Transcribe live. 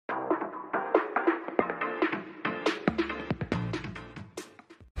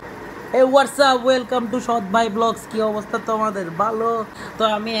Hey, what's up? Welcome to Shot Bhai Vlogs. কি অবস্থা তোমাদের? ভালো। তো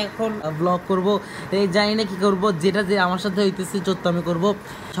আমি এখন ব্লগ করব। এই জানি না কি করব, যেটা যে আমার সাথে হইতেছে চত্ব আমি করব।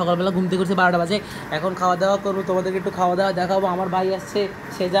 সকালবেলা ঘুম থেকে উঠছি 12টা বাজে। এখন খাওয়া দাওয়া করব, তোমাদেরকে একটু খাওয়া দাওয়া দেখাবো। আমার ভাই আসছে,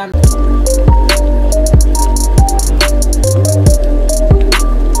 সে জান।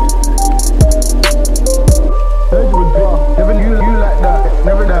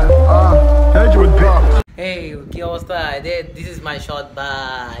 Hey, কি অবস্থা? This is my shot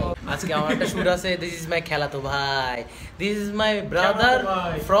ভাই। আজকে আমার একটা শুট আছে। This is my খেলাতো ভাই। This is my brother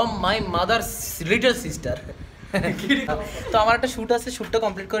from my mother's little sister. তো আমার একটা শুট আছে, শুটটা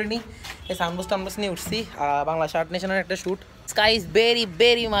কমপ্লিট করে নি। এই সানবস নিয়ে উঠছি। বাংলা শার্ট নেশনের একটা shoot. Sky is very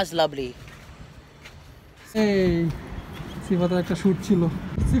very much lovely. এই সিফাতের একটা শুট ছিল।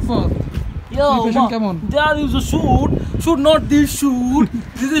 সিফাত Yo, কেমন? That is a shoot not this shoot.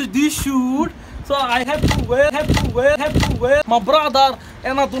 This is this shoot. So I have to wear my brother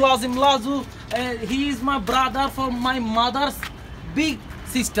Enatul Azim Lazu. He is my brother from my mother's big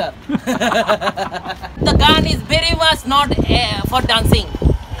sister. The gun is very much not for dancing.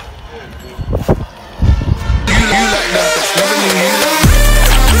 You like that? Never knew you like that.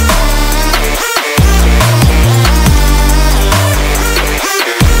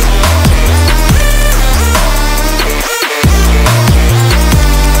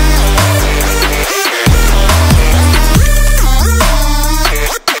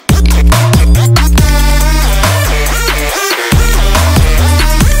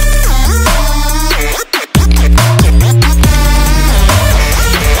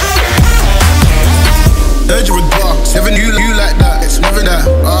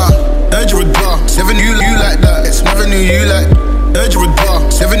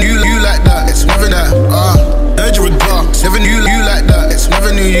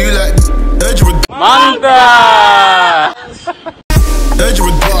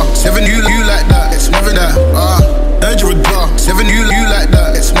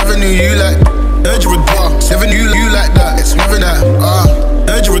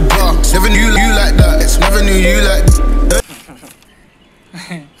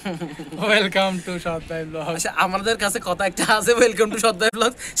 Welcome to shot by blog. আচ্ছা, আমাদের কাছে কথা একটা আছে, welcome to shot by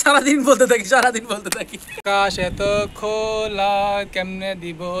blog. সারাদিন বলতে থাকি আকাশ এত খোলা, কেমনে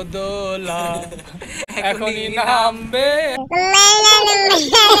দিব দোলা, এখনই নামবে।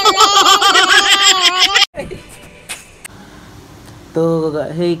 তো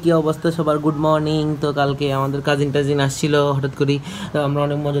হেই, কি অবস্থা সবার? Good morning. তো কালকে আমাদের কাজিন আসছিল হঠাৎ করেই। আমরা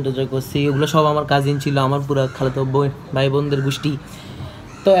অনেক মজা টজা করছি। ওগুলো সব আমার কাজিন ছিল, আমার পুরো খালাতো ভাই বোনদের গোষ্ঠী।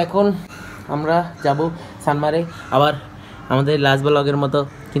 তো এখন আমরা যাব সানমারে, আবার আমাদের লাস্ট ব্লগের মতো।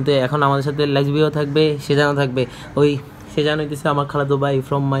 কিন্তু এখন আমাদের সাথে লেসবিও থাকবে, সেজানও থাকবে। ওই সেজান হইতেছে আমার খালাতো ভাই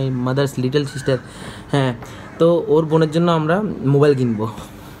from my mother's little sister. হ্যাঁ, তো ওর বোনের জন্য আমরা মোবাইল কিনবো।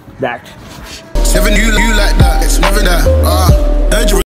 That 7 you like that, it's never that.